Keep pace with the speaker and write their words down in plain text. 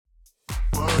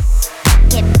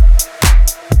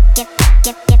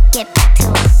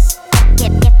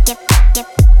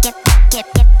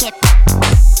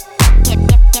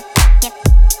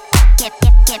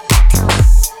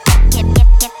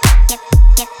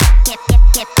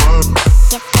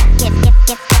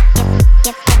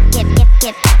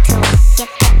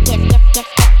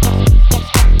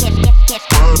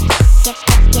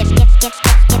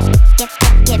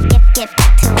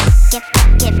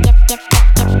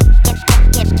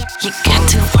You got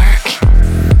to work.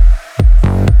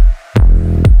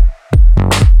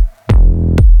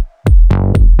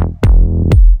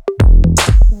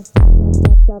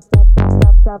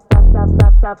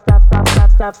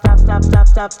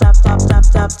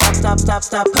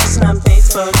 Stop posting on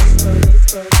Facebook.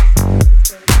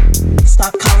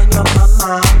 Stop calling your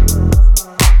mama.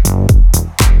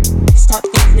 Stop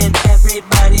eating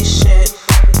everybody's shit.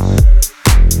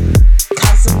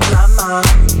 Causing drama.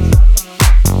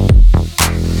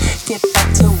 Get back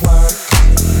to work.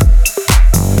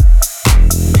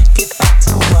 Get back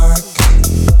to work.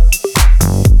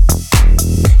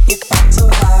 Get back to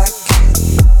work.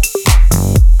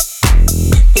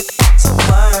 Get back to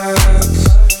work.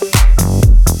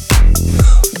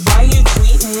 Why you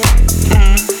tweeting?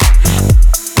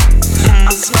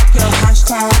 I'll smoke your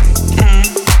hashtag.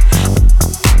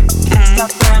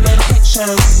 Stop grabbing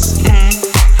pictures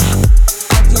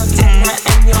of your dinner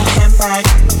and your handbag.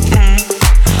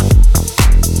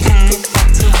 Get back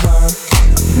to work.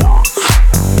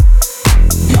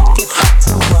 Get back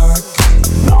to work.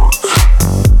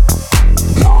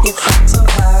 Get back to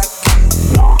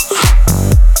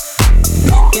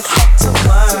work. Get back to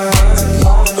work.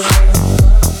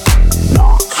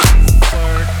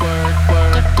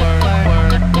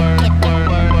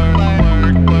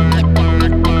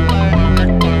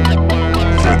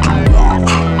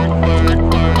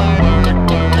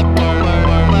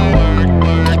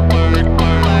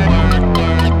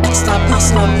 Stop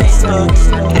posting on Facebook.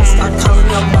 Stop calling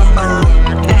your mama.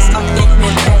 Stop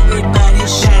ignoring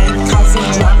everybody's shit, causing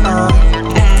drama.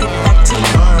 Get back to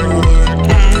work.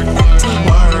 Get back to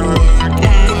work.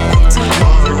 Get back to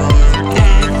work.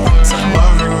 Get back to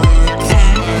work.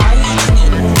 Why you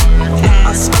tweeting?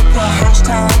 I'll smoke your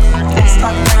hashtag.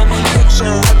 Stop grabbing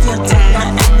pictures of your dinner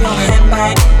and your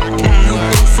handbag. You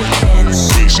basic bitch.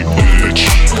 Basic bitch. Get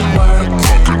back to work.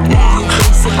 You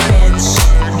basic bitch.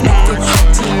 Get back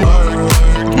to work.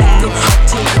 Get back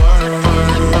to work. Back to work.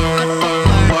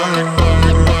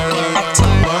 Back to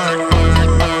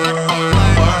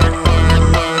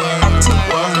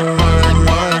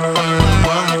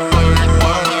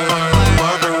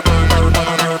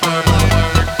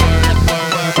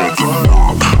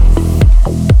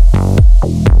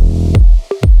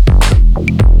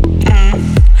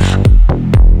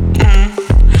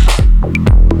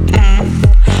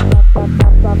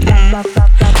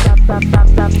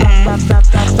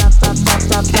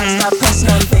Stop posting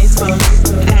on Facebook.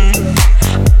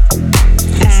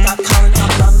 Stop calling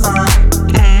your mama.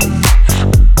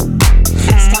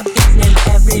 Stop ignoring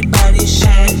everybody's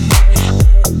shit,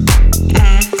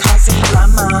 causing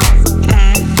drama.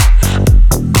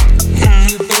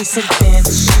 You basic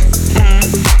bitch. Get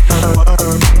back to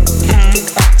work. Get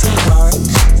back to work.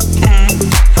 Get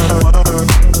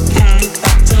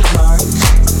back to work.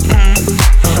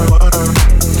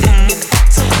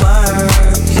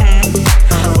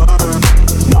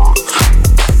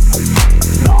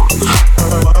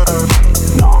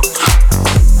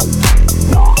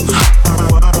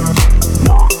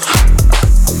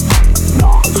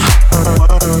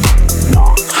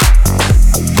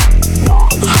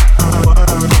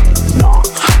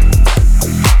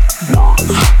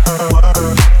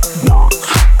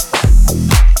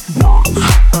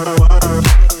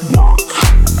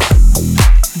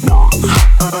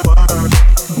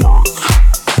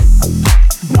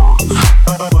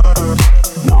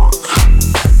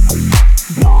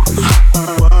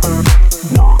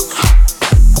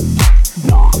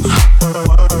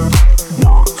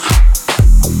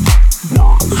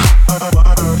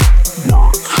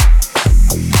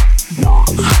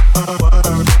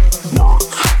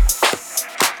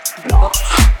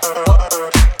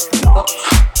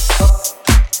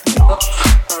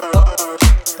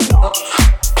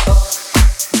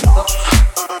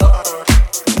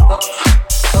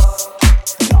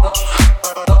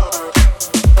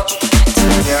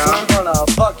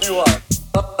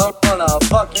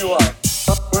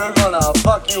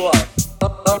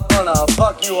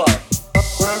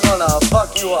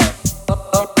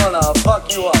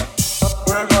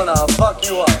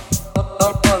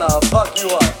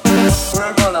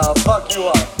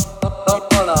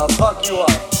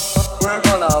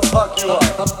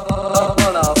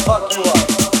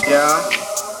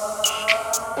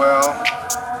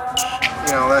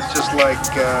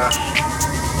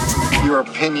 Your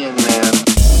opinion, man.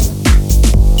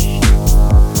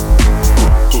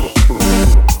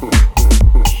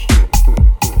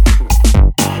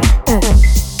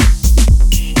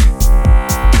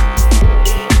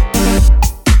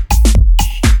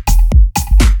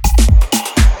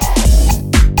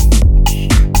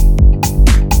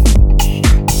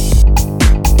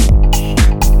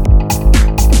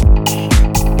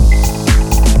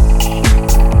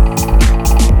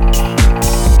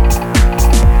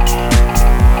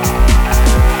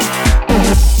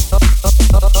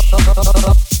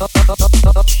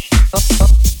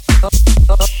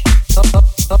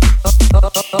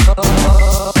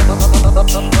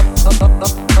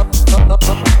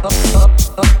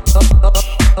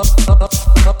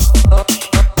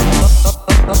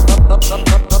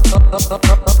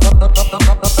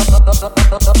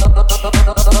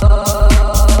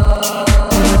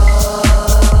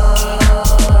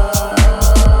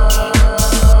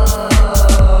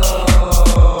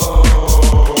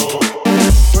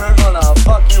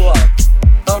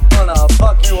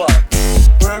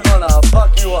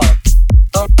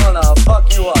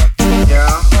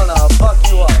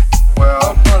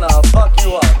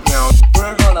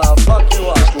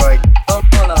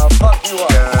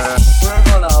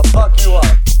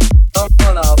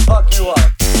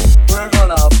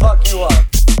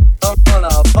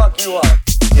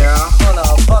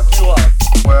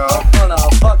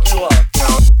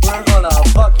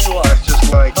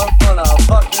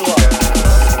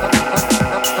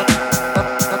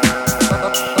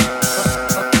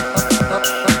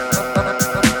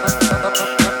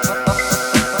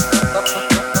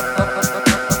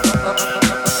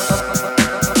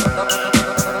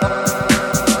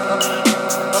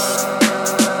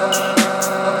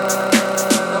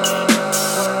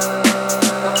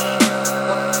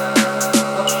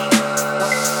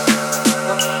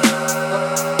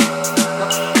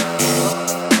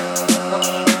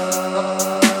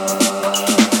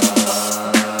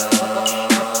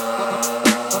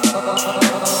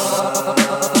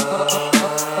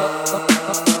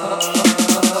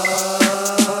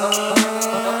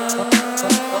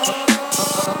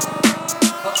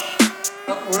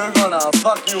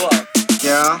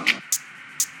 Yeah?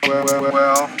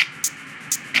 Well,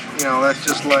 you know, that's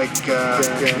just like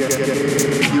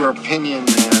your opinion,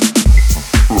 man.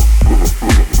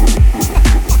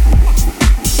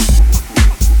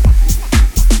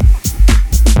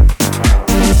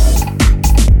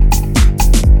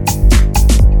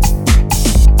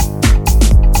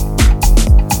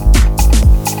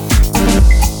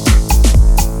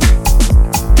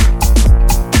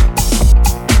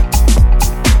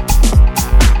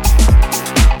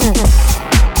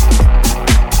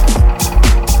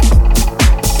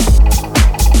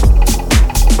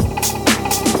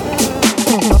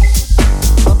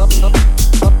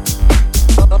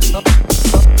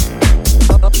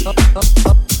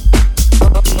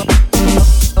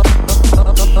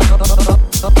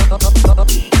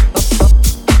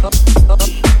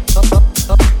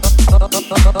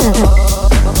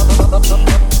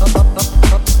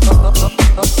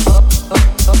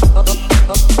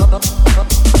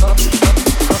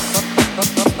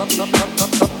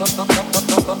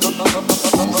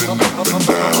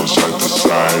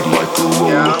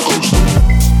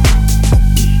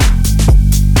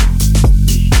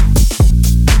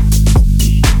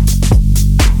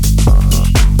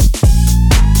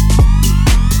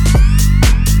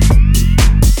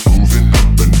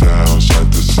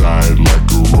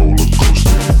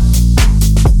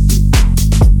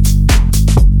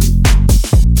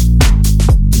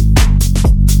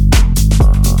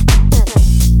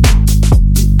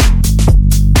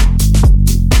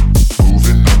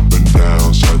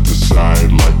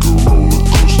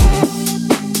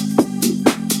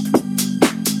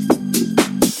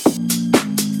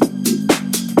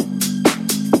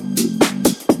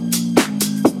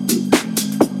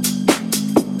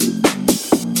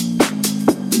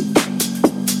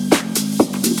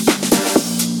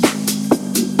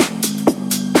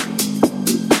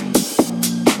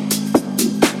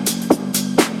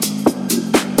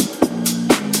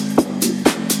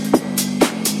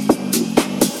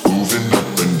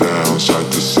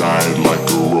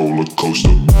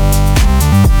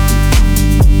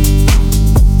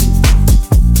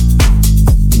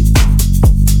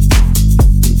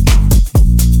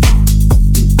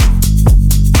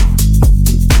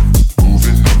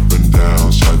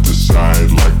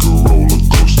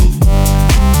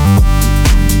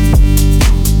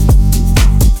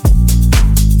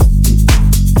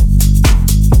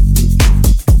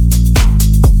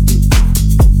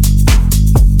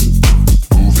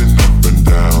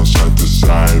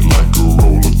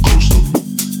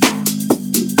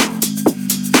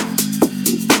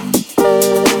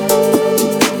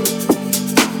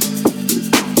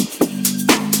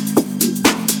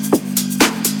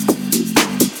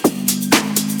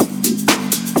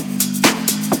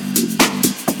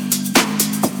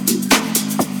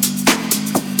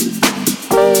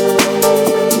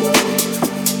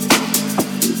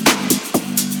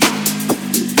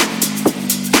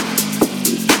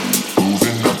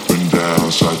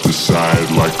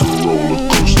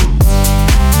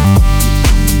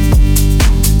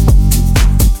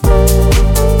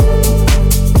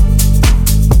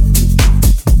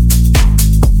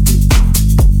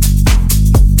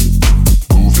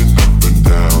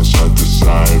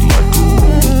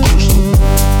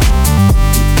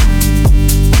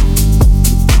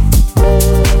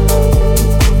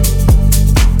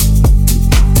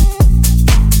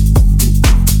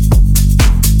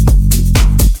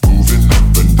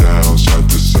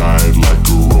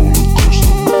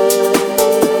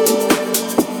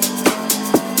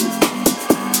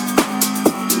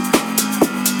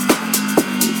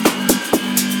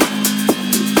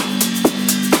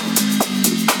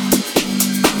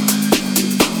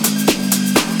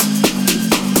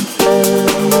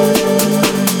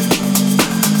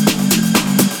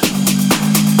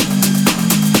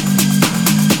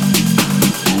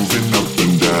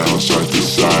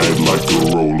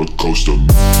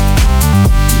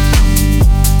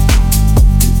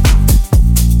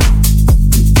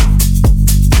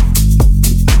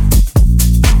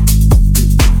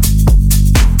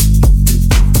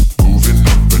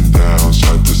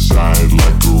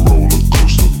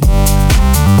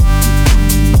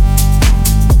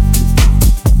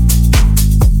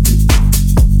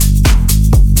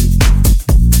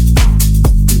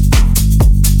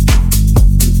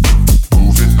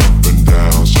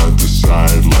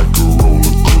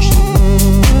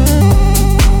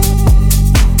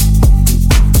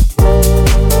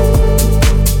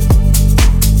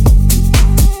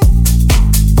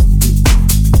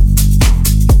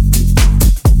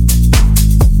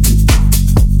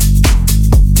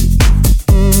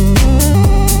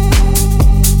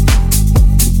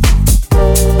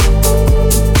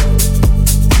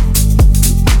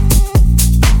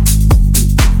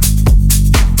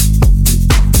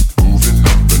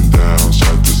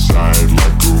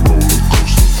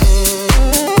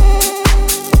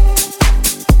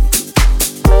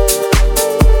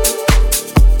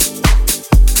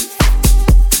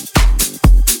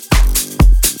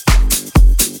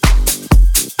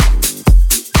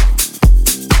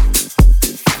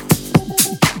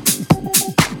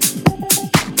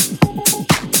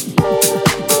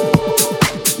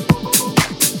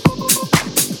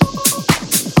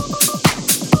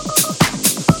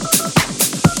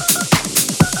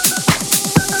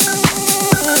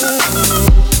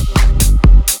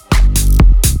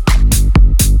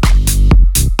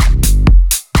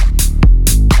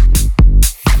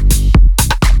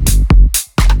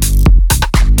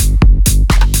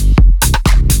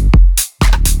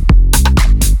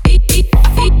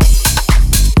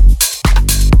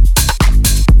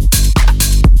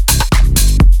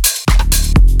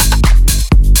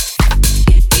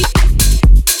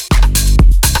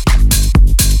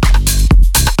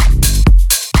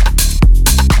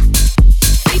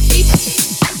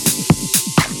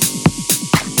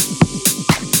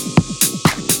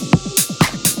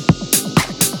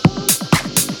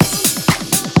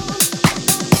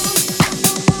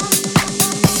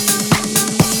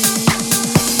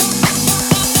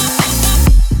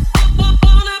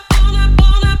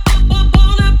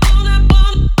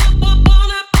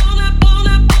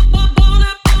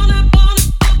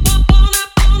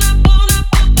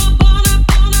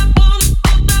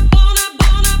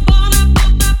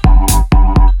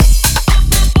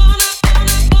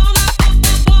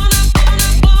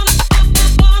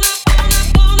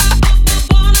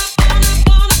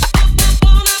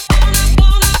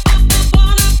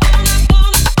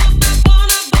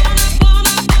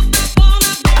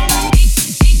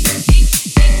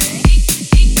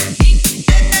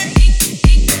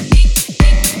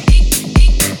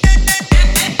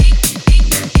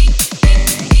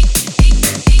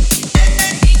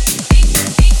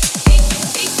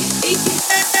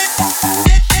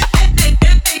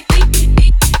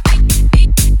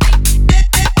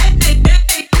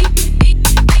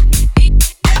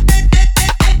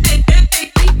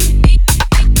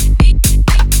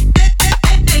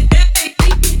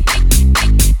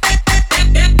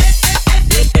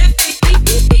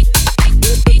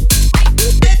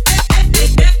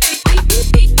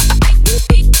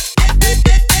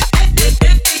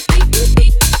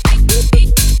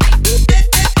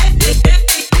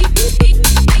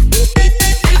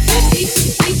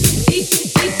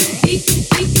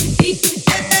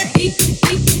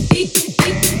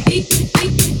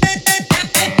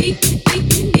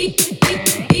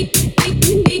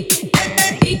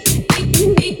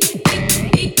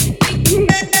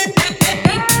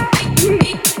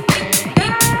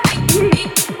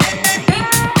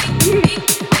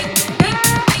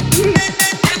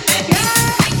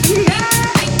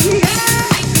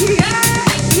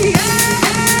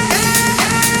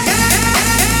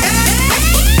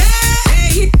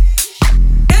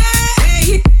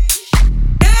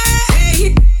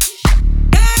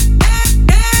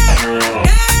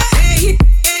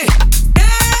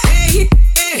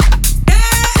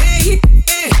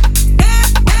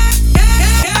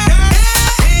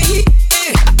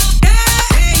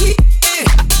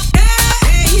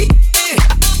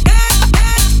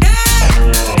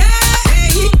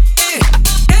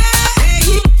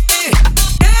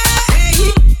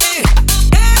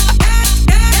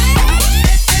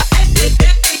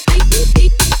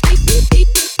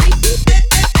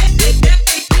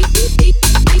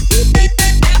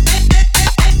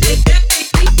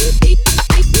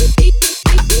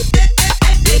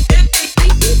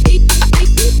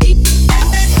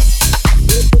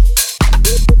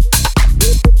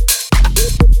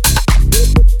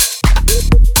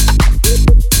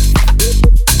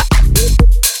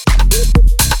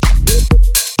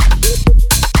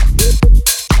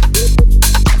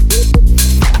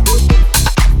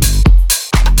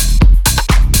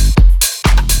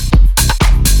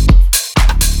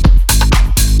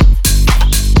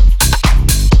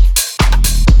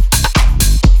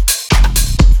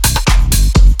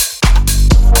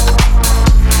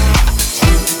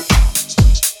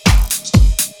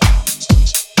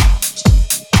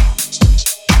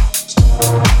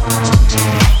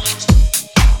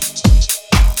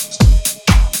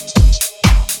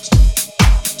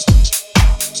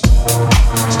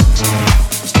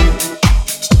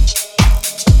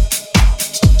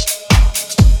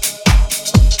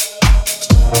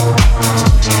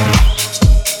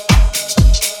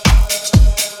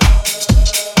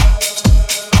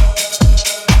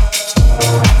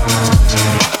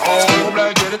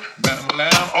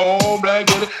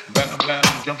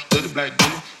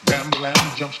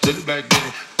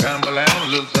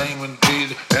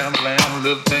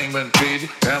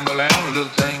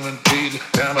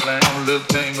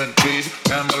 thing went crazy.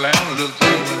 Bam-a-lam, little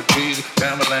thing went crazy.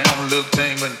 Bam-a-lam, little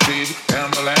thing went crazy.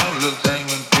 Bam-a-lam, little thing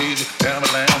went crazy.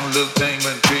 Bam-a-lam, little thing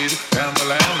went crazy.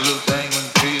 Bam-a-lam, little thing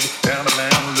went crazy.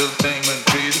 Bam-a-lam, little thing went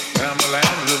crazy.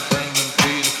 Bam-a-lam, little thing went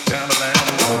crazy. Bam-a-lam.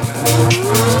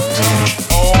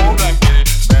 All black kitty,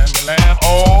 bam-a-lam,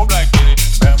 all black kitty,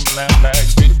 bam-a-lam, black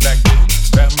kitty, black kitty,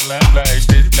 bam-a-lam, black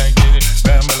kitty, black kitty,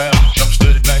 bam-a-lam, jump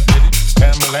steady, black kitty,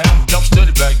 bam-a-lam, jump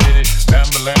steady, black kitty,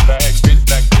 bam-a-lam, black kitty,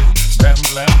 black kitty,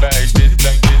 bam-a-lam, black kitty,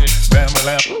 black kitty,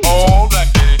 bam-a-lam, all black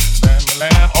kitty,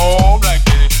 bam-a-lam, all black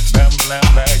kitty, bam-a-lam,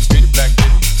 black kitty, black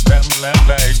kitty, bam-a-lam,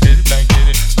 black kitty, black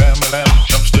kitty, bam-a-lam,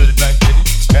 jump steady, black kitty,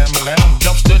 bam-a-lam,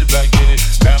 jump steady, black kitty,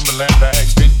 bam-a-lam, black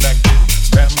kitty, black kitty,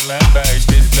 bam-a-lam, black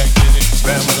kitty, black kitty,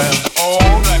 bam-a-lam,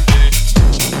 all black kitty,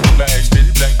 black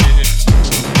kitty, black kitty,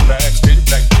 black kitty,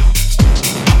 black kitty,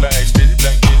 black kitty,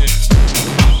 black kitty,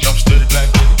 jump steady, black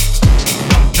kitty,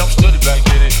 jump steady, black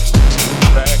kitty,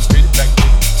 black kitty, black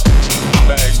kitty,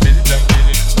 black kitty, black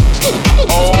kitty,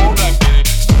 all black kitty,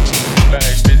 black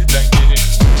kitty, black kitty,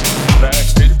 black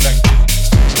kitty, black kitty,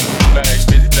 black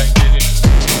kitty, black kitty,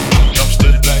 jump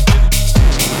steady, black kitty,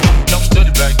 jump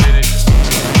steady, black kitty,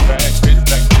 black kitty,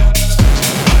 black kitty,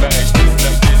 black kitty,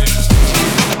 black kitty,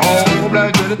 all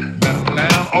black kitty,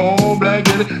 bam-a-lam, all black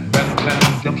kitty, bam-a-lam,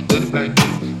 jump steady, black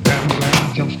kitty,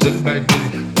 bam-a-lam, jump steady, black kitty,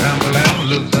 bam-a-lam,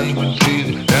 little thing went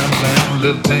crazy, bam-a-lam,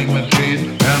 little thing went crazy,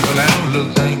 bam-a-lam,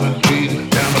 little thing went crazy,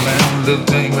 bam-a-lam, little thing went crazy, bam-a-lam, little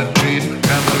thing went crazy,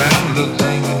 bam-a-lam, little thing went crazy, bam-a-lam, little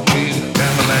thing went crazy, bam-a-lam,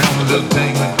 little thing went crazy, bam-a-lam, little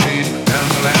thing went crazy,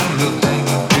 bam-a-lam, little thing went crazy, bam-a-lam, little thing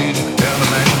went crazy,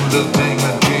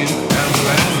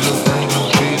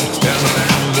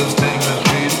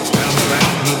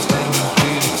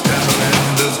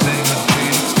 bam-a-lam, little thing went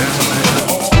crazy, bam-a-lam.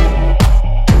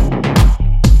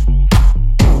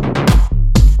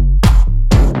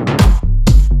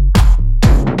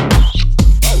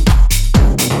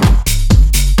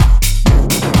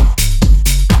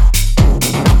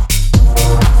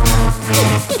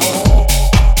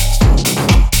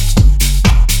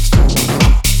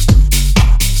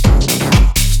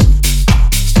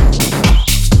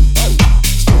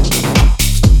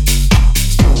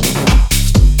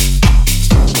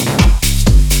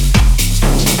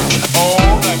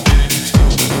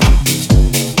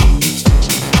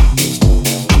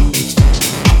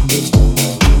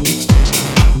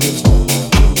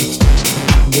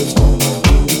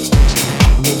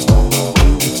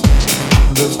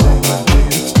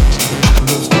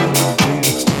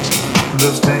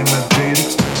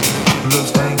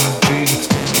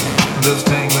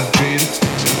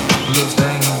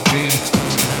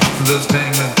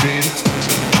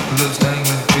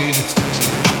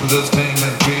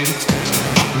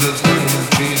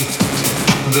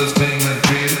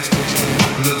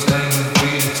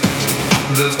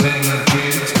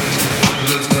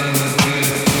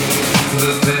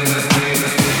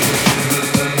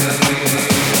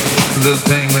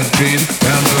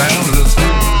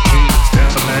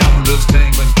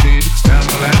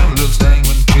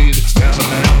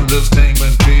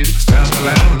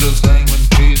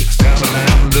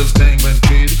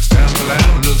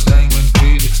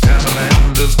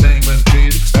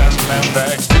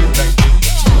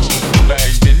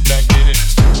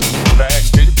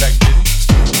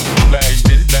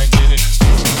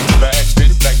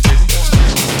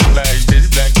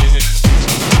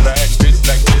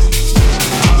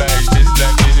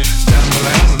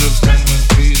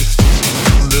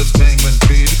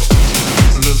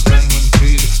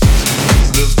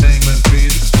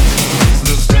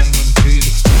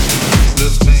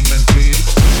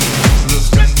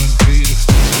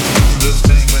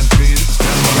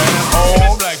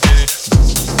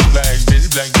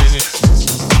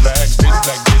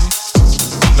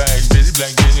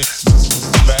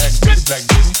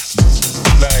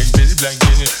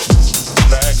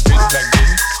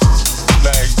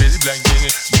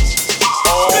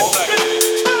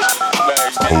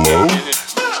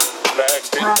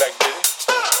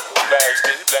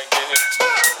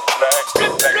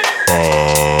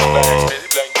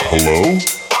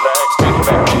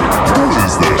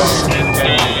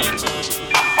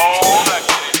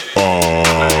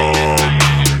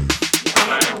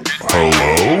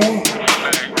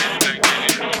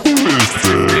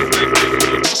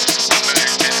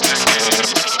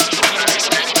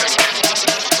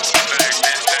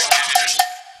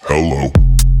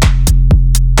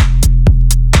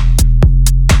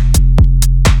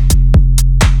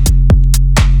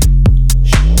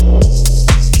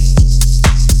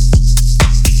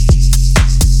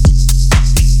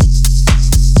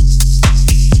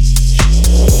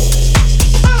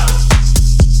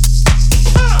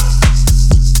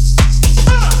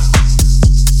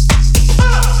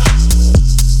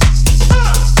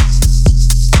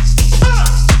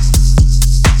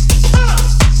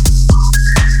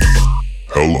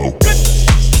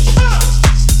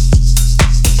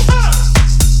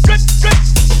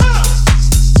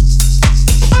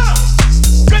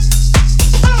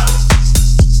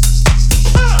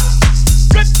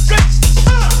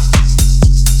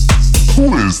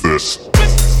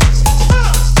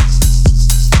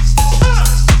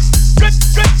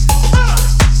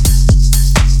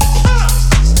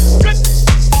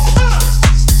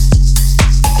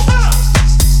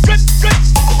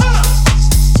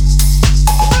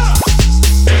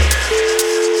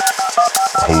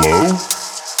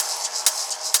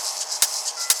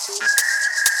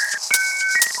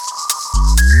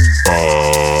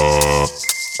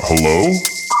 Hello?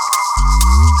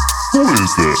 Who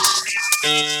is this?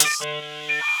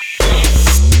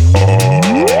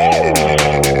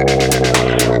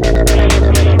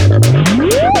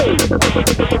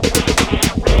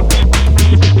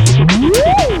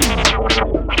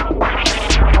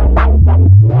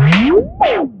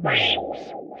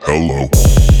 Hello.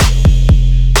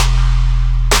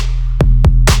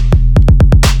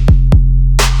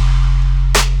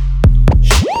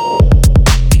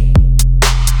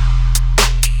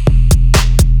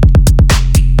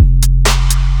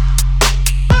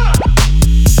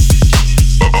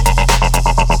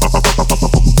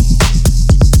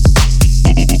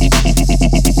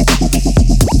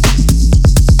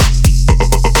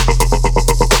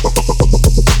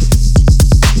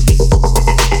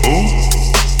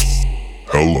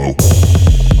 Hello.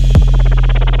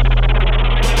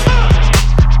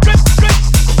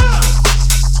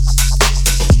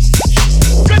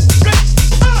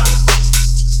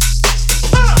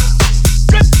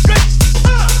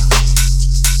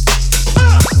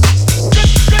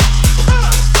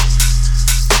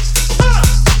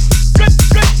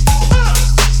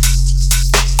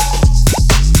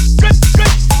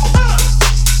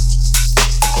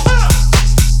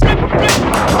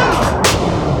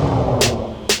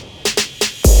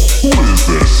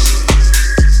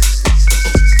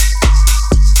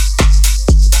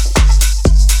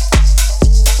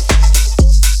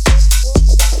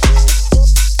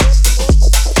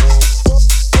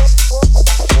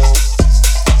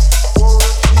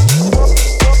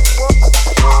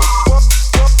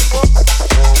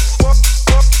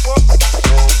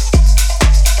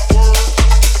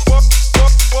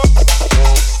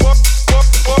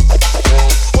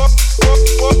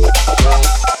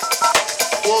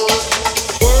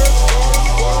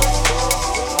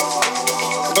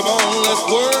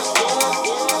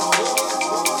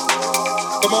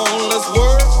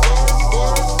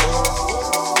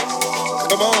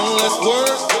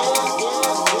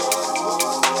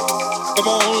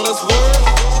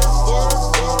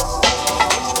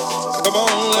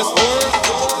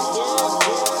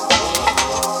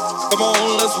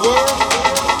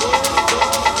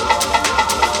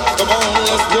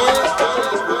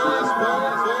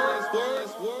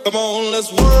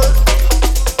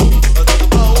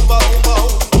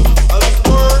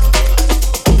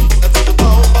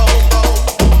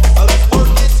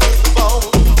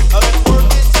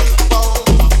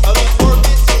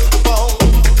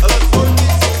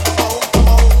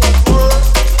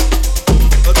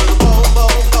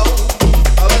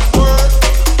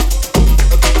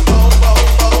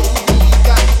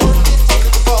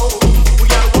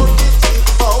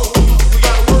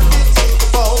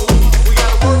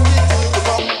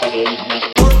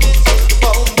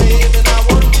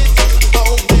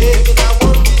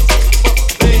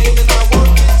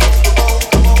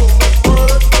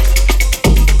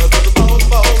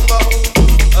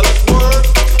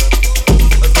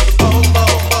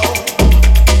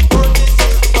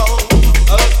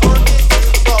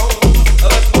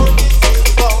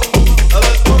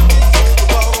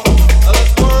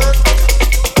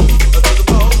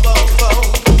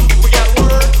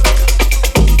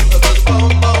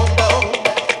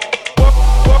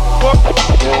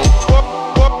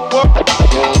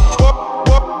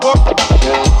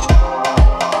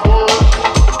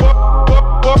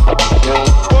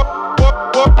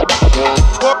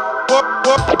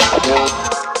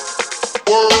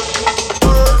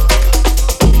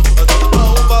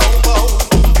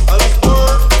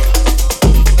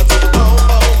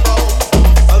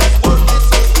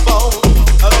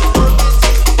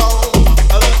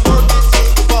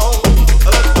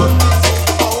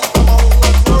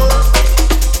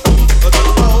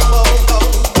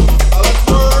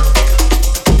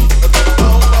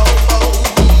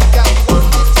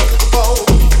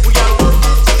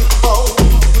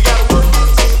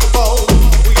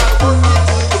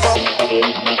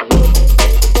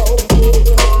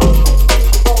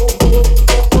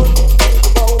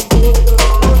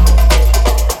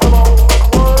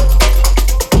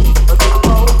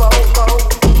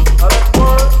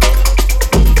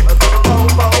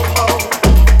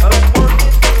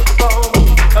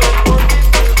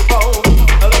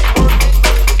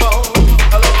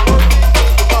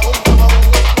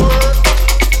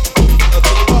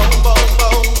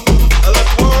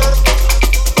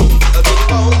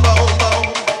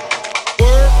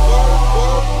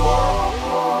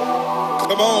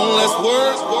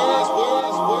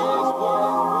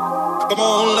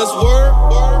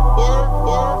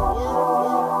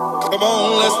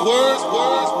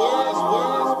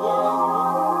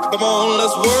 Come on,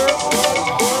 let's work.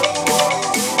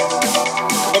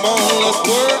 Come on, let's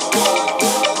work.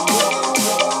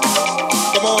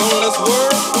 Come on, let's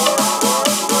work.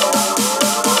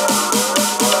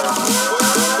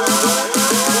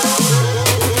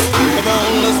 Come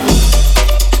on, let's work.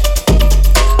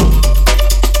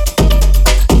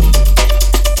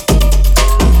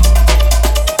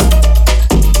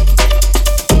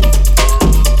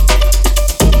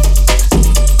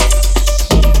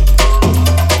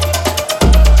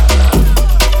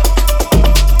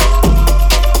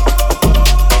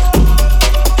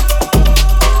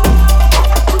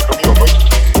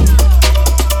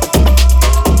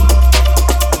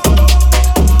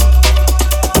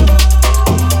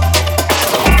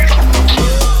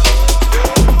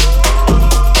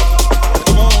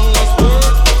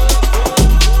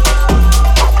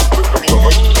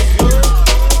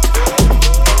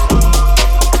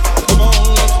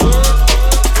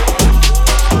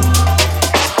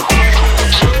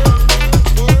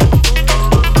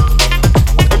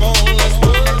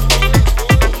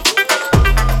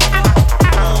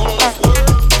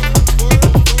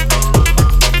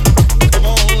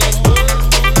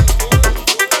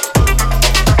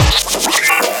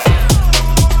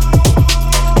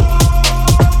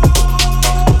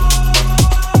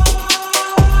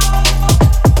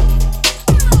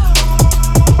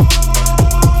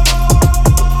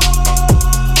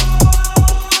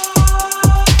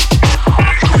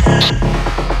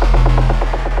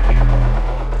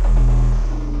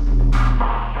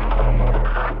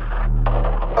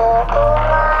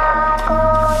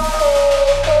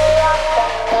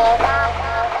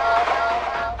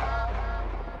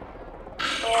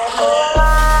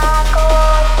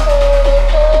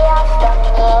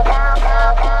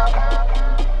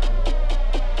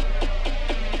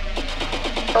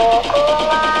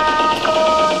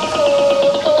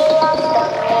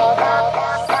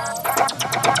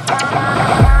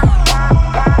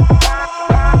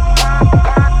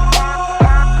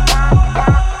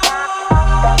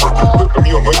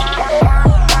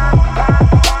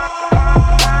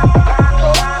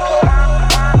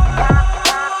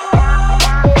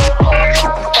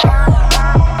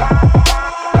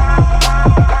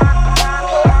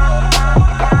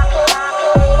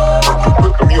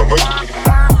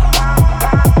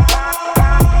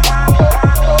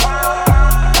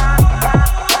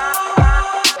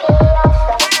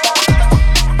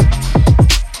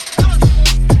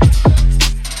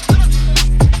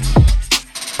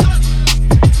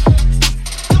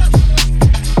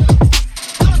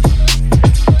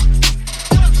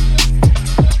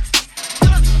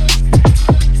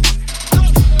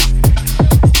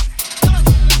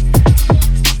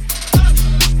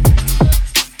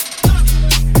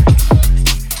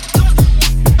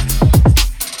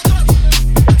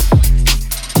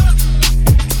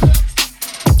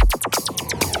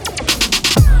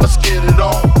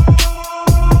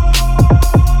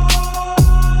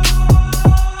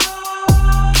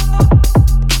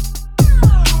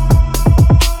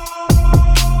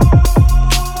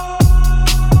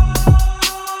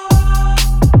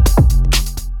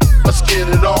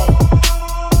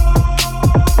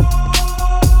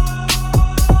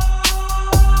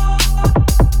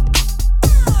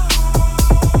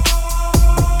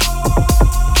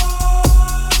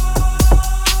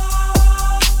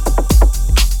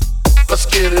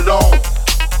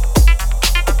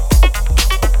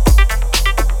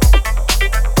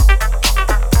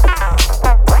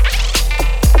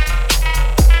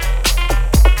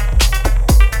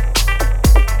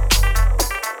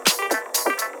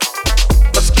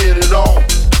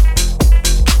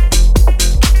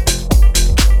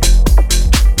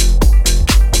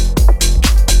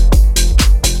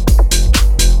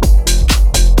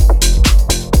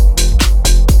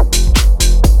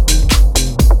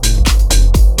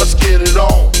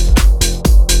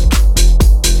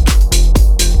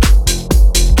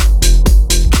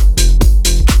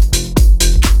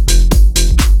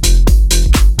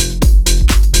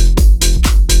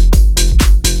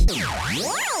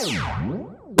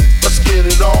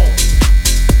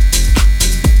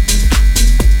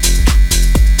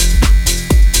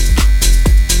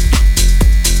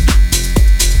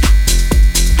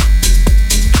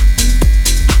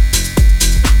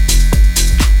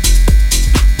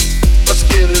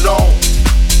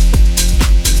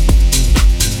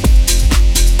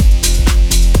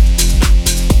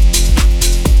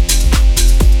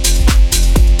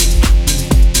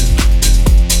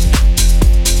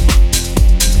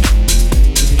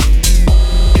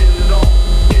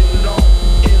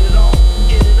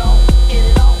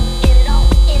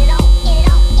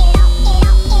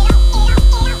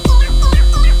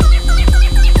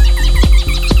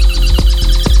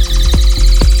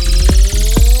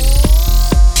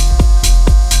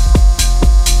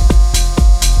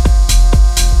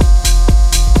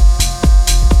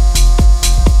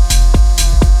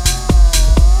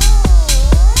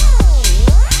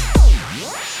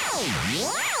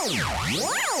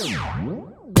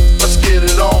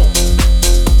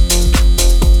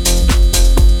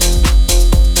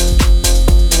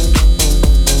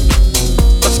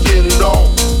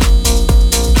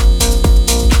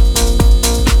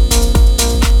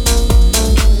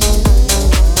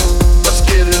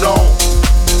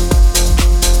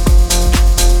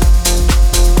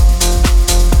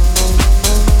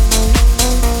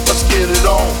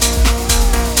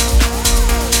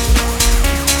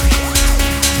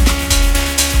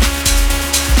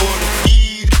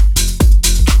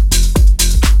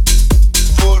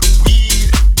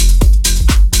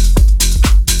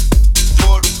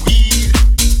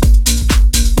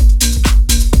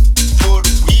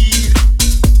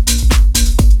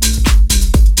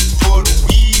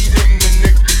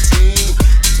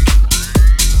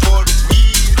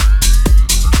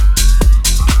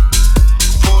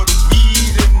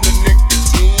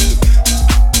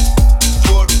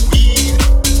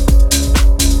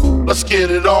 get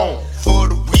it on. For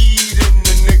the weed and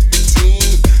the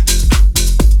nicotine.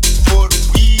 For the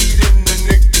weed and the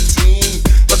nicotine.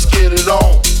 Let's get it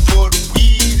on. For the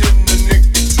weed and the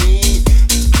nicotine.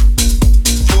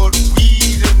 For the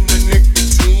weed and the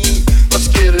nicotine.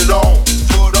 Let's get it on.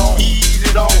 For the weed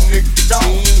and the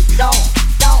nicotine.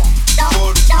 For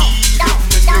the weed and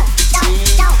the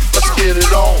nicotine. Let's get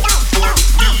it on. For the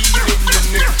weed and the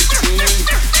nicotine.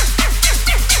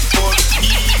 For the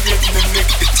weed and the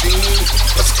nicotine.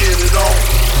 Let's get it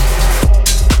on.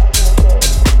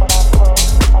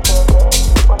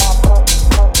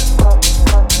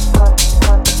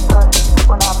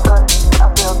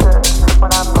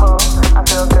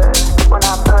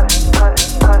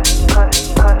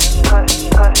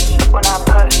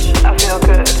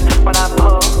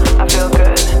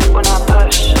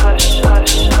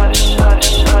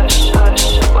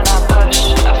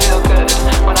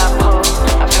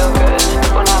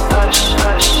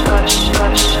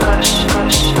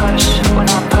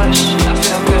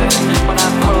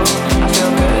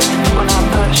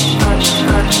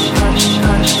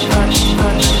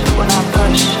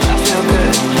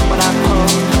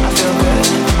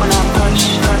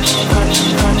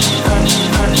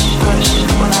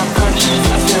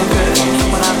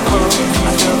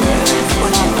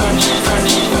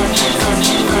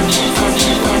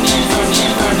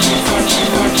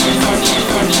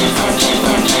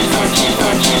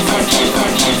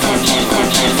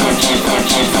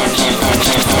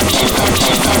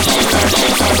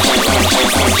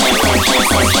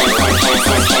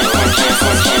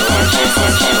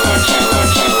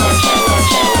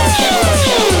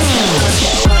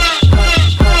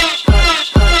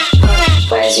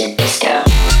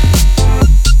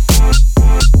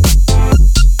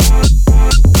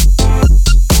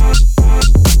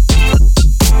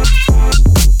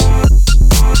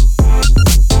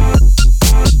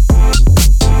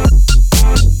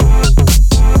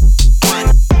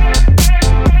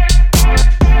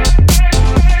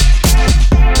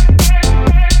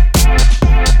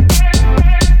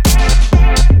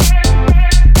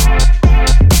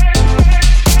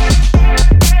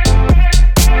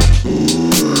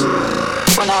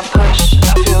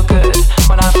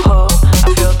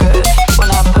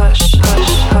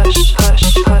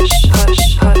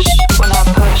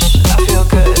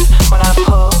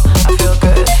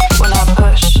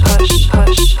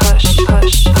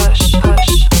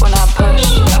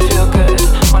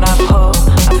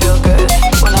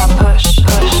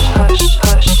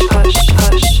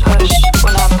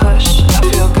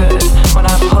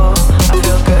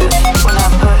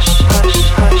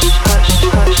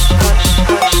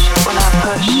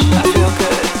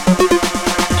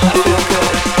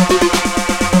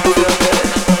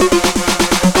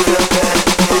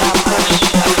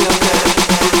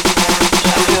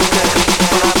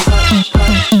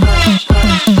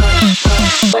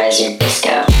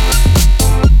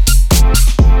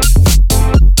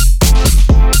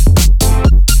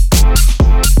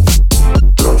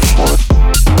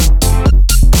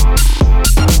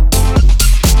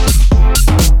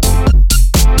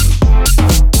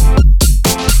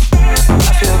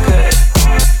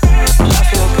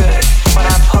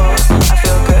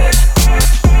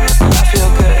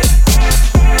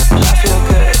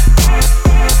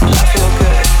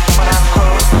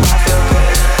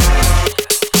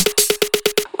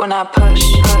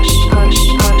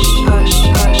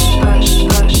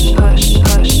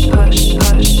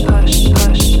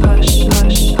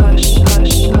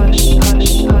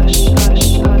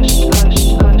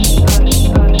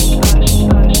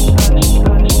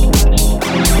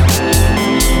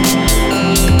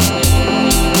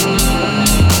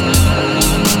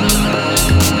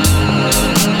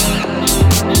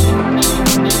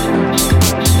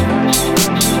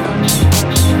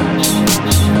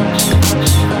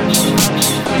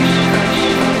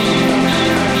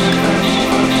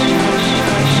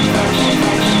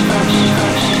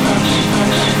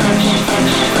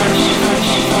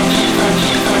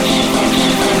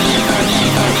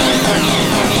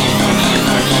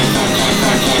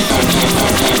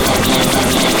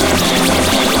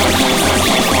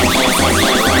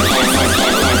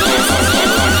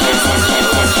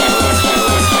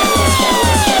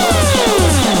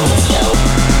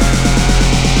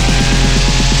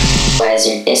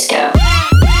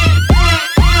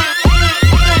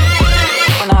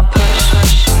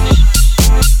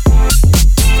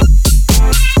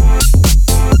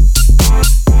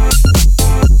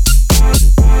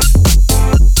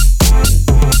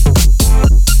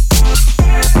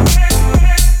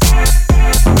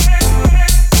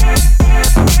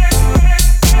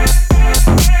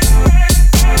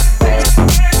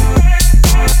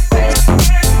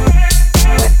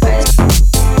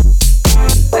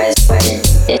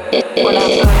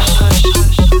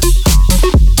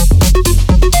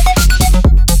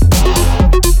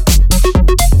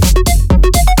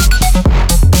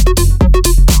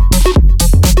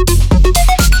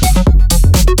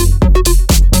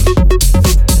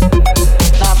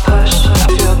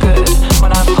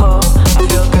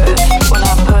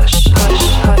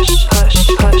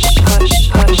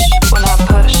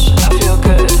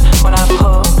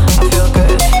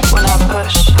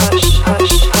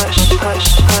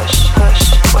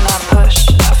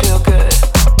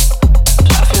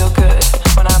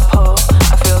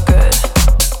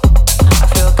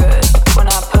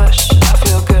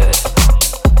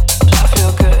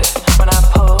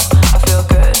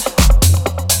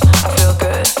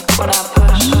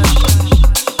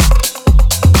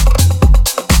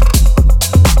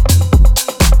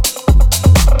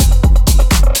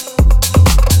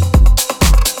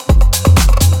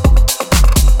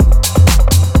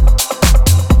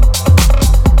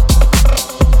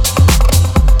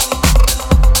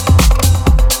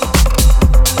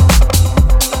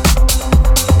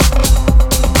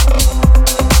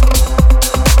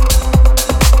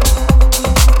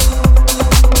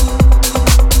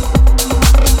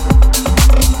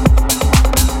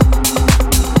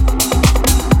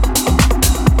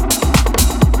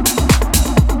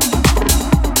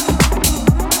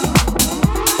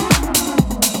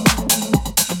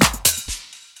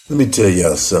 me tell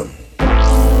y'all something.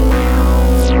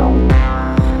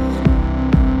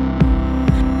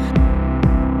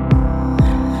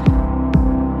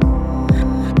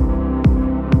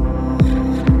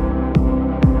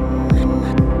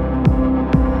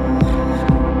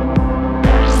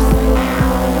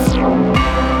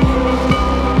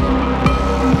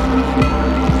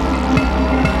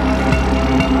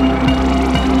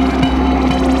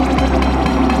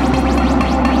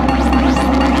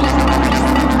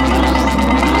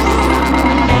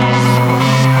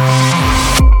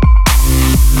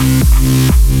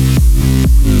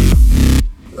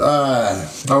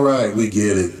 All right, we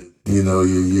get it. You know,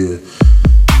 yeah.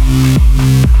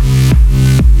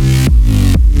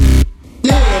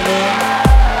 Yeah, man.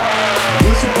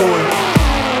 Disappointed.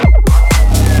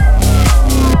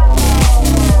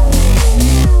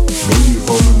 Maybe if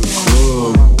I'm in the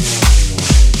club,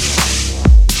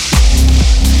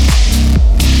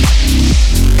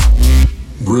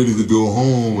 ready to go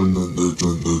home and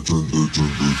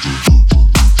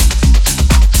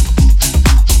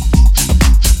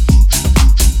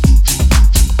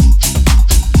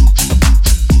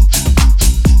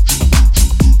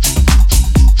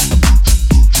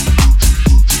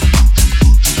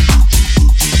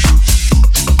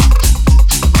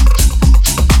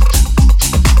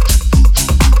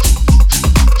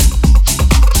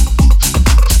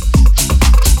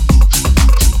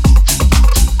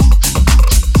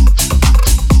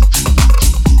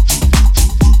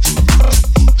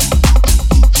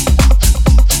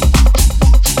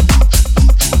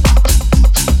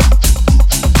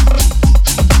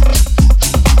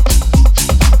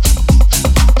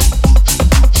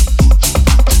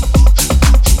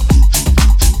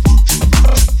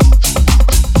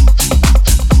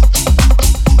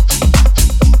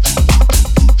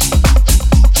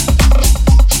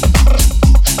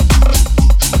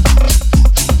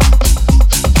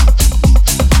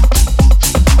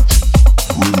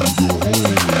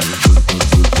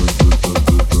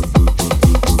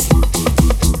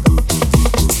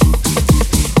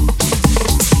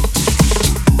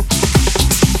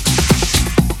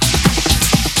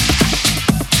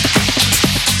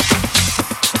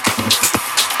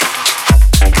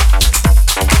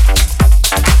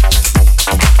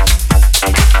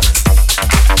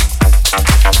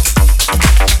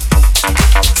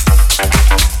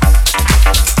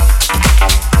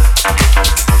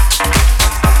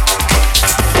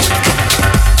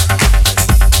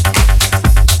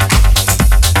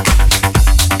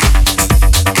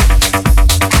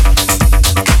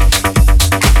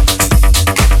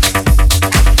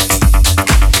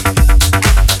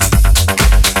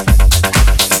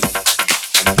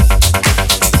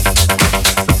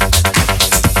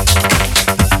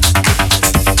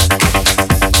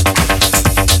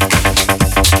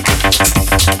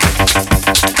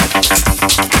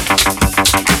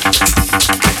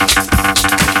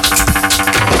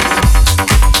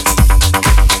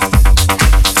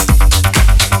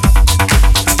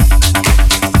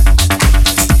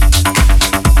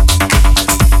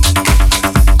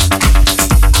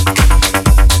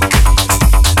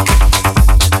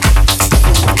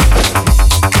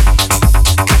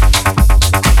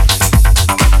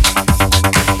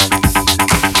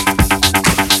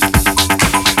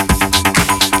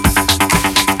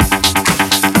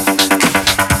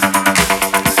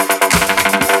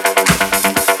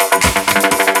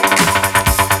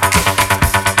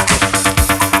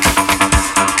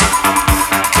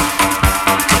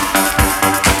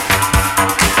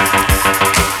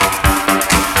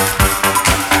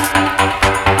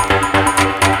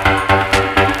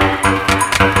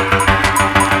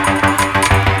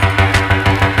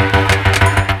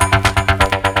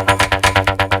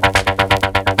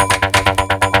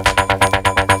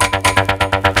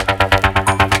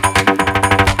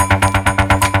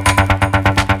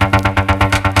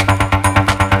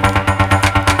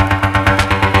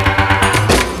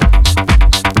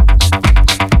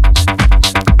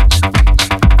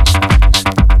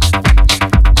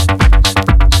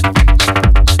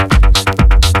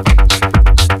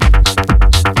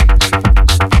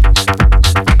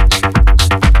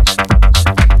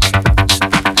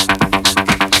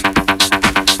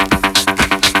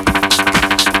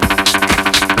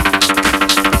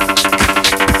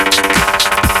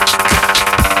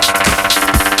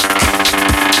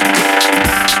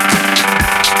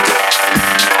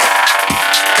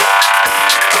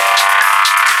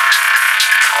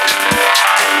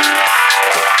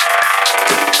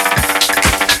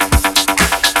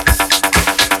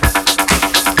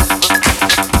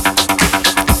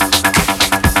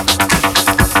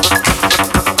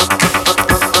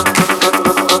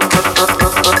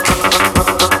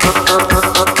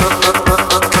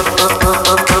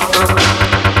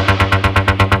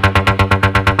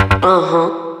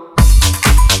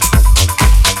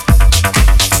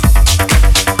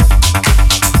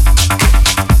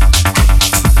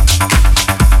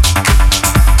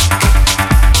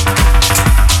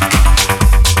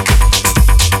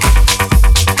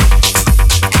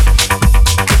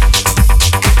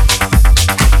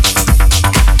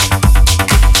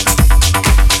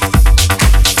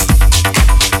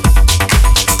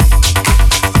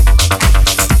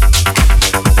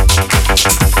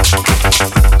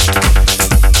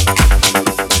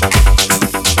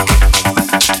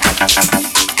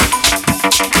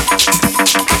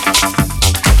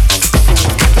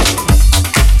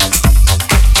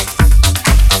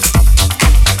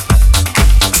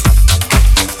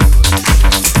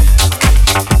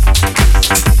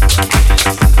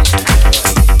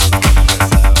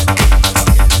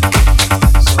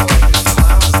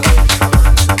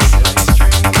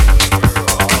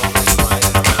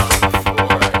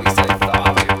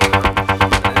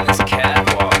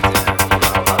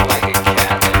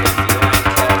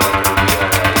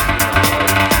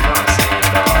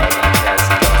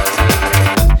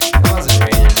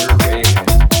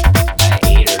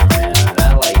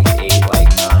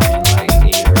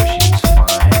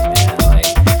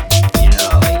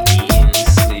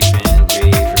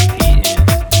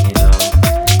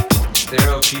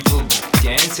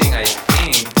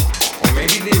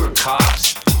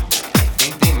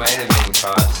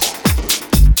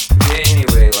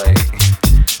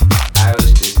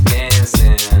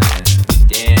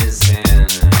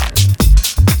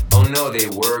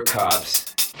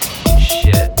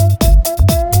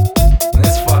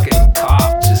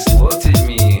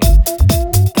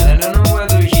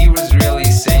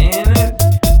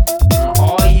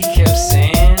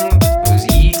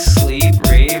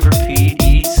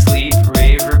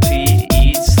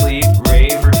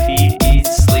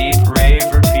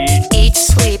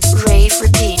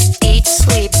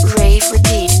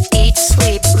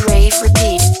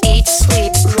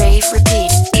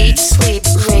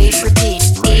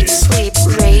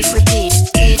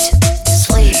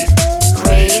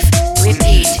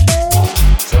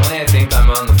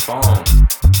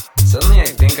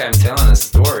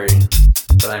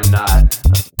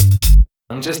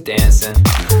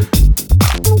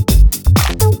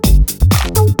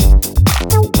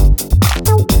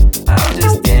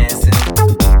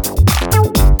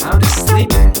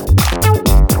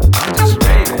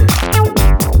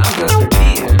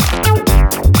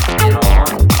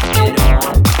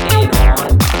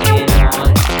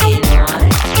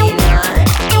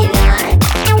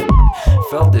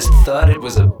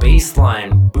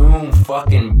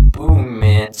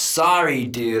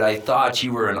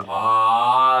You were an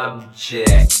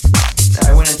object.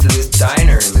 I went into this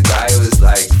diner and the guy was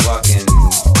like, fucking,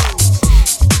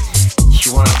 you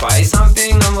wanna buy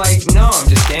something? I'm like, no, I'm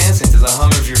just dancing to the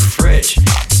hum of your fridge.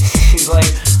 He's like,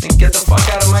 get the fuck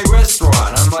out of my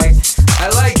restaurant. I'm like, I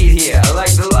like it here, I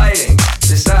like the lighting.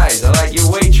 Besides, I like your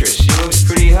waitress, she looks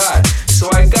pretty hot.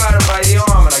 So I got her by the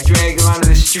arm and I dragged her onto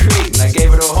the street and I gave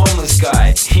her to a homeless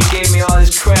guy. He gave me all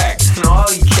his crack and all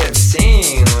he kept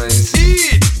saying was,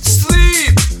 eat!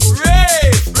 Sleep,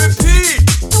 rave, repeat.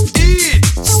 Eat,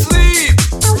 sleep,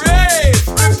 rave,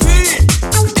 repeat.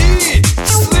 Eat,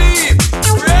 sleep,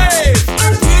 rave,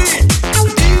 repeat.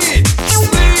 Eat,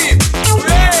 sleep,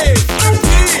 rave,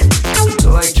 repeat. So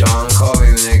like John called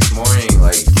me the next morning,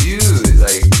 like, dude,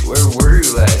 like, where were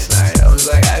you last night? I was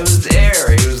like, I was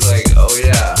there. He was like, oh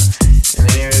yeah. And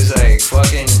then he was like,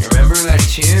 fucking, remember that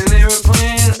tune they were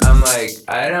playing? I'm like,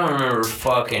 I don't remember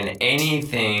fucking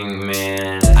anything,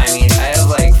 man.